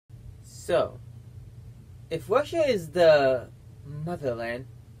So, if Russia is the motherland,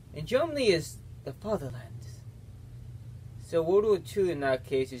 and Germany is the fatherland, so World War II in that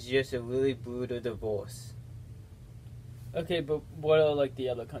case is just a really brutal divorce. Okay, but what are like the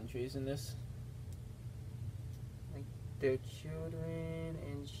other countries in this? Like their children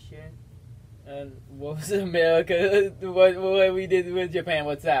and shit. And what was America? What we did with Japan?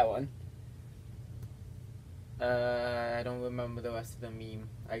 What's that one? I don't remember the rest of the meme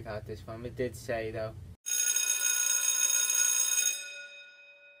I got this from. It did say though.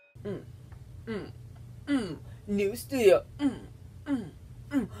 New studio.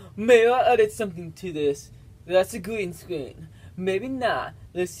 May I edit something to this? That's a green screen. Maybe not.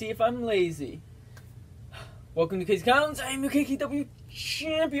 Let's see if I'm lazy. Welcome to Krazy Klowns. I am your KKW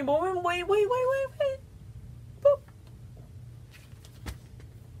champion. Wait. Boop.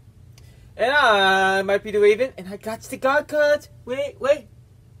 And I might be the Raven, and I got the God cards. Wait.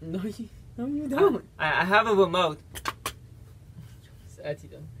 No, you don't. I have a remote.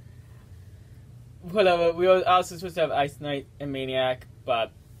 Whatever. We were also supposed to have Ice Knight and Maniac,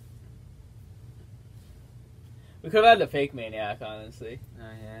 but we could have had the fake Maniac, honestly.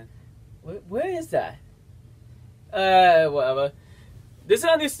 Oh yeah. Where is that? Whatever. This is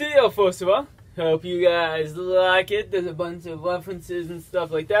our new studio, first of all. Hope you guys like it. There's a bunch of references and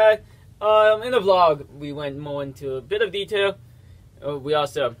stuff like that. In the vlog, we went more into a bit of detail. We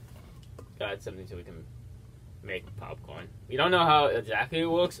also got something so we can make popcorn. We don't know how exactly it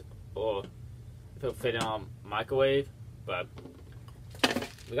works, or if it'll fit in our microwave, but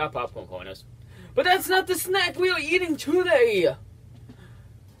we got popcorn corners. But that's not the snack we are eating today!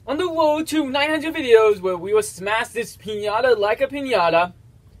 On the road to 900 videos where we will smash this piñata like a piñata.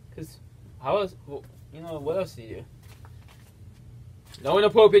 Because, how else, well, you know, what else do you do? No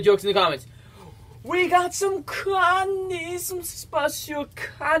inappropriate jokes in the comments. We got some candy, some special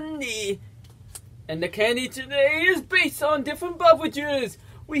candy. And the candy today is based on different beverages.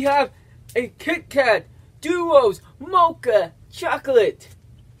 We have a Kit Kat, Duos, Mocha, Chocolate.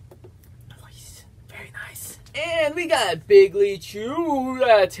 Nice, very nice. And we got Bigly Chew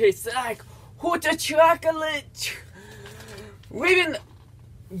that tastes like hot chocolate. Raven,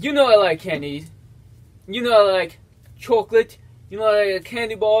 you know I like candies. You know I like chocolate. You know I like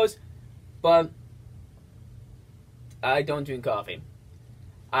candy bars. But I don't drink coffee.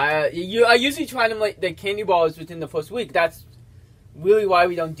 I usually try them like the candy bars within the first week. That's really why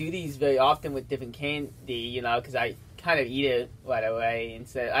we don't do these very often with different candy, you know, because I kind of eat it right away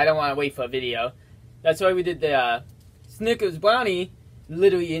instead. I don't want to wait for a video. That's why we did the Snickers brownie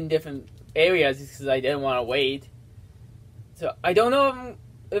literally in different areas because I didn't want to wait. So I don't know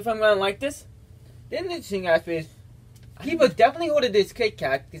if I'm going to like this. The interesting aspect is people definitely ordered this Kit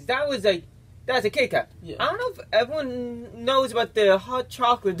Kat because that's a Kit Kat. Yeah. I don't know if everyone knows about the hot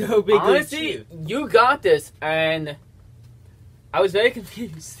chocolate though. Honestly, you got this, and I was very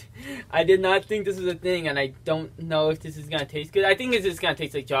confused. I did not think this was a thing, and I don't know if this is gonna taste good. I think it's just gonna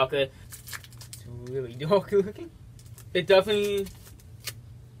taste like chocolate. It's really dark looking. It definitely,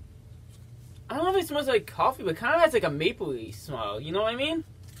 I don't know if it smells like coffee, but it kind of has like a mapley smell. You know what I mean?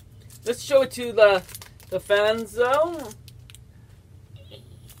 Let's show it to the fans though.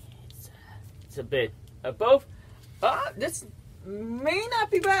 It's a bit of both. This may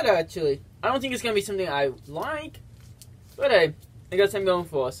not be bad actually. I don't think it's gonna be something I like, but hey, I guess I'm going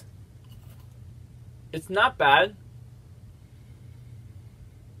for us. It's not bad.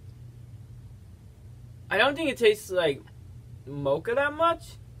 I don't think it tastes like mocha that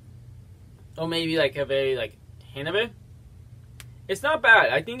much, or maybe like a very like hint of it. It's not bad.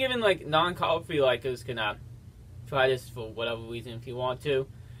 I think even like non-coffee likers can try this for whatever reason if you want to.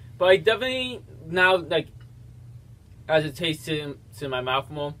 But I definitely now, like, as it tastes to my mouth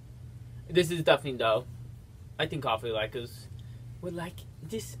more, this is definitely though. I think coffee likers would like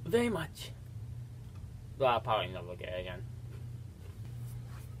this very much. But I'll probably never get it again.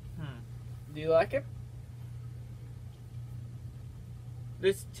 Do you like it?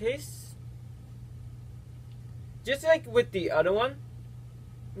 This tastes just like with the other one.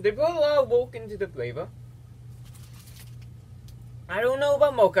 They put a lot of work into the flavor. I don't know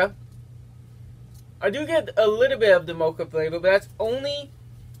about mocha. I do get a little bit of the mocha flavor, but that's only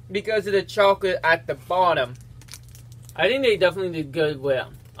because of the chocolate at the bottom. I think they definitely did good with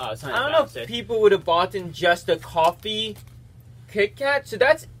I don't know if people would have bought in just a coffee Kit Kat, so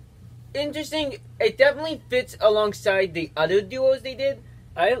that's interesting. It definitely fits alongside the other duos they did.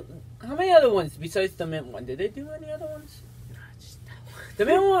 How many other ones besides the mint one? Did they do any other ones? No, just that one. The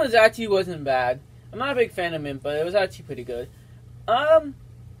mint one actually wasn't bad. I'm not a big fan of mint, but it was actually pretty good.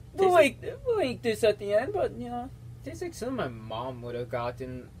 We'll eat this at the end, but you know, Tastes like something my mom would have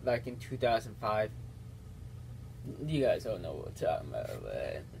gotten like in 2005. You guys don't know what we're talking about,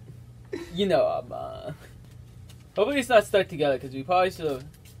 but you know I'm. Hopefully it's not stuck together because we probably should have.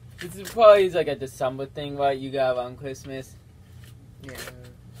 This is probably like a December thing, right? You got on Christmas. Yeah.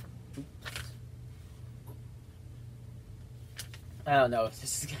 I don't know if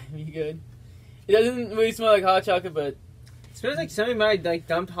this is gonna be good. It doesn't really smell like hot chocolate, but It smells like somebody might have like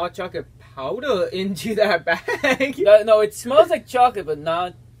dumped hot chocolate powder into that bag. no, it smells like chocolate, but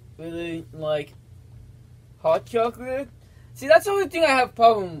not really like hot chocolate. See, that's the only thing I have a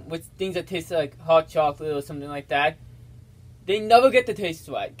problem with things that taste like hot chocolate or something like that. They never get the taste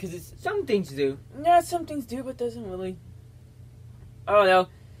right, because it's... Some things do. Yeah, some things do, but doesn't really... I don't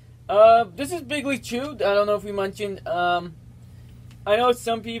know. This is Big League Chew. I don't know if we mentioned. I know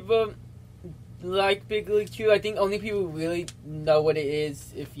some people like Big League Chew. I think only people who really know what it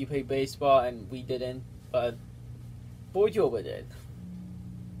is if you play baseball, and we didn't. But Boy Joba did.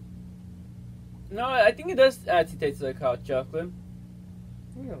 No, I think it does actually taste like hot chocolate.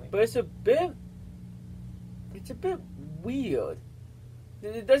 Really? But it's a bit weird.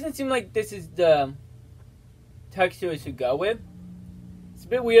 It doesn't seem like this is the texture it should go with. It's a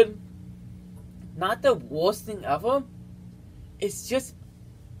bit weird. Not the worst thing ever. It's just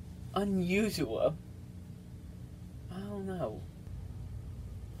unusual. I don't know.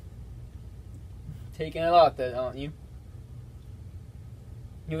 Taking a lot there, aren't you?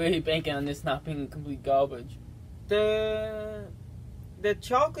 You're really banking on this not being complete garbage. The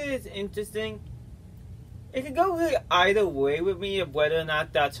chocolate is interesting. It could go really either way with me of whether or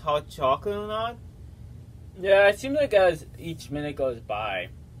not that's hot chocolate or not. Yeah, it seems like as each minute goes by,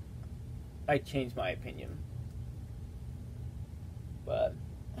 I change my opinion. But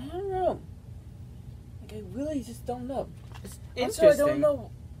I don't know. Like I really just don't know. It's Also, I don't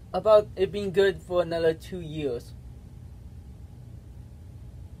know about it being good for another 2 years.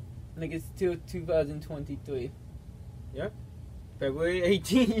 Like it's till 2023. Yep. February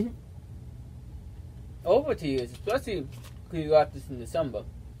 18th. Over 2 years, especially because you got this in December.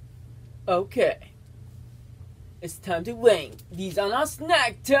 Okay. It's time to rank these on our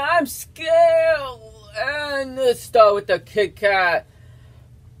snack time scale. And let's start with the Kit Kat.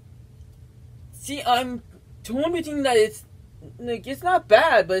 See, I'm torn between that it's not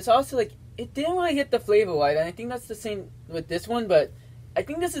bad, but it's also like it didn't really hit the flavor right, and I think that's the same with this one, but I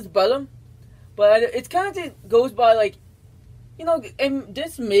think this is better. But it's kind of goes by like, you know, and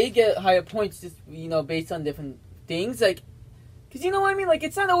this may get higher points just, you know, based on different things, like, because you know what I mean, like,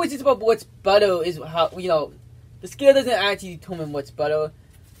 it's not always just about what's better, is how, you know, the scale doesn't actually determine what's better.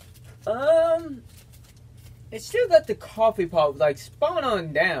 It still got the coffee pop, like, spot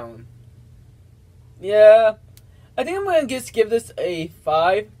on down. Yeah, I think I'm gonna just give this a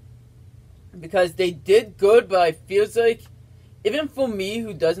 5, because they did good, but I feels like, even for me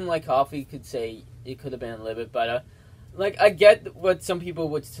who doesn't like coffee, could say it could have been a little bit better. Like, I get what some people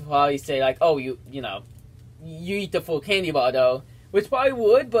would probably say, like, oh, you know, you eat the full candy bar, though. Which probably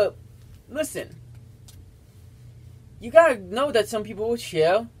would, but listen. You gotta know that some people would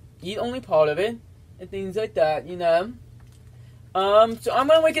share, eat only part of it, and things like that, you know. So I'm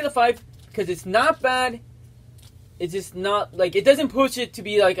gonna make it a 5, because it's not bad. It's just not, like, it doesn't push it to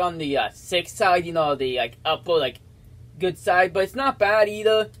be, like, on the 6 side, you know, the, like, upper, like, good side, but it's not bad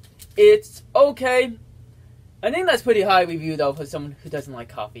either. It's okay. I think that's pretty high review though for someone who doesn't like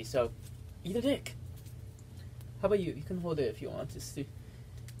coffee, so eat a dick. How about you? You can hold it if you want, just to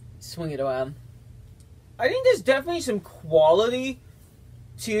swing it around. I think there's definitely some quality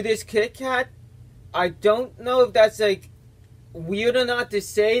to this Kit Kat. I don't know if that's like weird or not to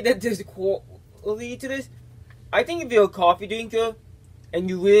say that there's quality to this. I think if you're a coffee drinker and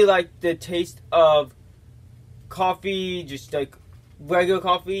you really like the taste of coffee, just like regular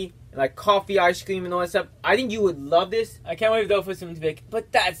coffee, and like coffee ice cream and all that stuff, I think you would love this. I can't wait though for someone to be like,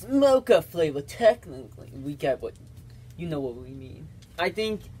 but that's mocha flavor. Technically, we get what you know what we mean. I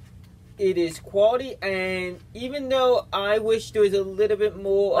think it is quality, and even though I wish there was a little bit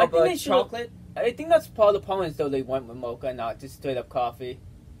more of a chocolate, I think that's part of the problem is though they went with mocha and not just straight up coffee.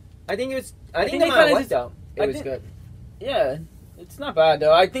 I think it was. I think they no kinda matter what just- though, it was good. Yeah, it's not bad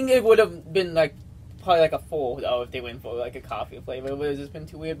though. I think it would have been like probably like a 4 though if they went for like a coffee flavor. It would have just been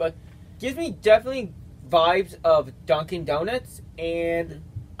too weird, but Gives me definitely vibes of Dunkin' Donuts, and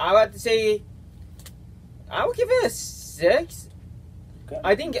I would have to say I would give it a 6. Okay.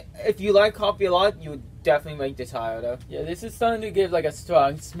 I think if you like coffee a lot, you would definitely make this higher though. yeah, this is starting to give like a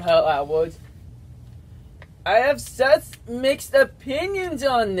strong smell outwards. I have such mixed opinions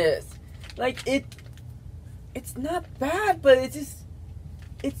on this. Like it's not bad, but it's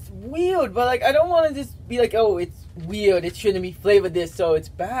weird. But like I don't want to just be like, oh, it's weird. It shouldn't be flavored this, so it's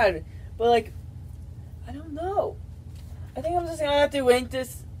bad. But like, I don't know. I think I'm just gonna have to rank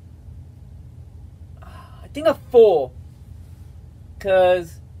this. I think a 4.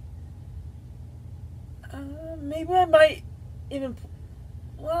 Cause maybe I might even.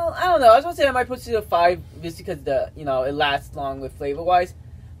 Well, I don't know. I was gonna say I might put it a 5 just because it lasts long with flavor wise.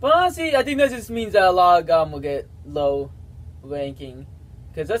 But honestly, I think that just means that a lot of gum will get low ranking.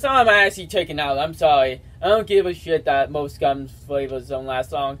 Because that's all I'm actually checking out. I'm sorry. I don't give a shit that most gum flavors don't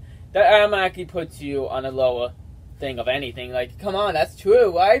last long. That automatically puts you on a lower thing of anything. Like, come on, that's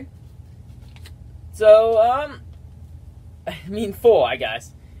true, right? So, I mean 4, I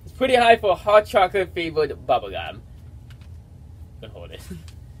guess. It's pretty high for hot chocolate flavored bubblegum. Can hold it.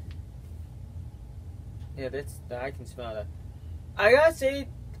 Yeah, I can smell that. I gotta say,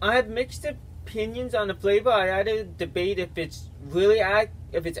 I have mixed opinions on the flavor. I had to debate if it's really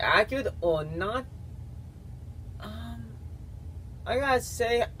if it's accurate or not. I gotta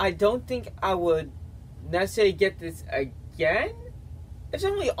say, I don't think I would necessarily get this again. If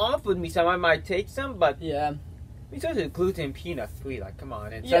somebody offered me some, I might take some. But yeah, because it's gluten peanut free, like come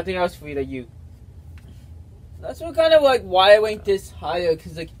on, and something else free that you. That's what kind of like why I ranked this higher,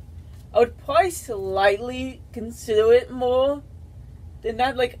 because like I would probably slightly consider it more than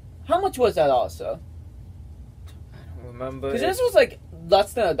that. Like, how much was that also? I don't remember. Because this was like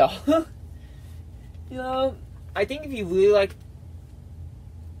less than $1. You know, I think if you really like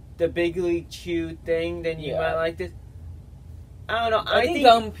the Big League Chew thing, then you might like this. I don't know. I think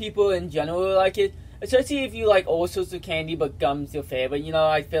gum people in general like it, especially if you like all sorts of candy, but gum's your favorite. You know,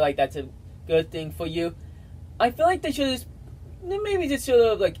 I feel like that's a good thing for you. I feel like they should have maybe just sort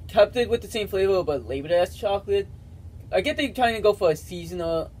of like kept it with the same flavor, but labeled it as chocolate. I get they're trying to go for a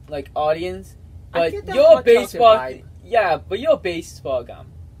seasonal like audience, but your baseball, but your baseball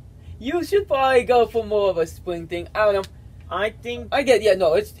gum, you should probably go for more of a spring thing. I don't know.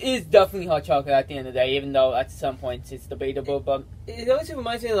 It is definitely hot chocolate at the end of the day, even though at some points it's debatable. But it also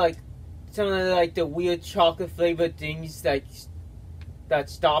reminds me of like some of like the weird chocolate flavored things that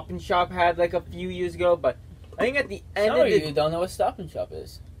Stop and Shop had like a few years ago. But I think at the end of you don't know what Stop and Shop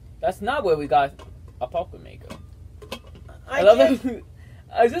is. That's not where we got a popcorn maker. I love it.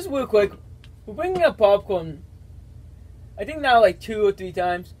 Just real quick, we're bringing up popcorn. I think now like 2 or 3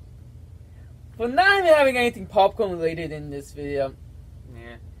 times. We're not even having anything popcorn related in this video.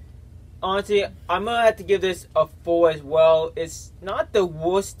 Yeah. Honestly, I'm gonna have to give this a 4 as well. It's not the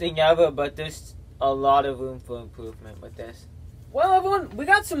worst thing ever, but there's a lot of room for improvement with this. Well, everyone, we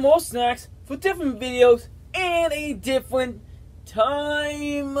got some more snacks for different videos and a different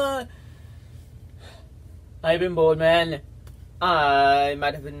time. I've been bored, man. I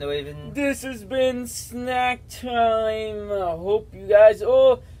might have been the Raven. This has been snack time. I hope you guys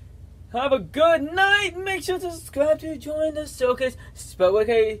all have a good night. Make sure to subscribe to join the showcase. Spell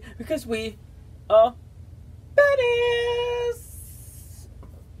okay, because we are baddies.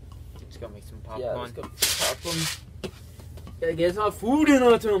 Let's go make some popcorn. Yeah, let's go make some popcorn. Gotta get some food in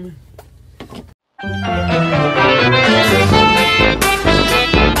our tummy.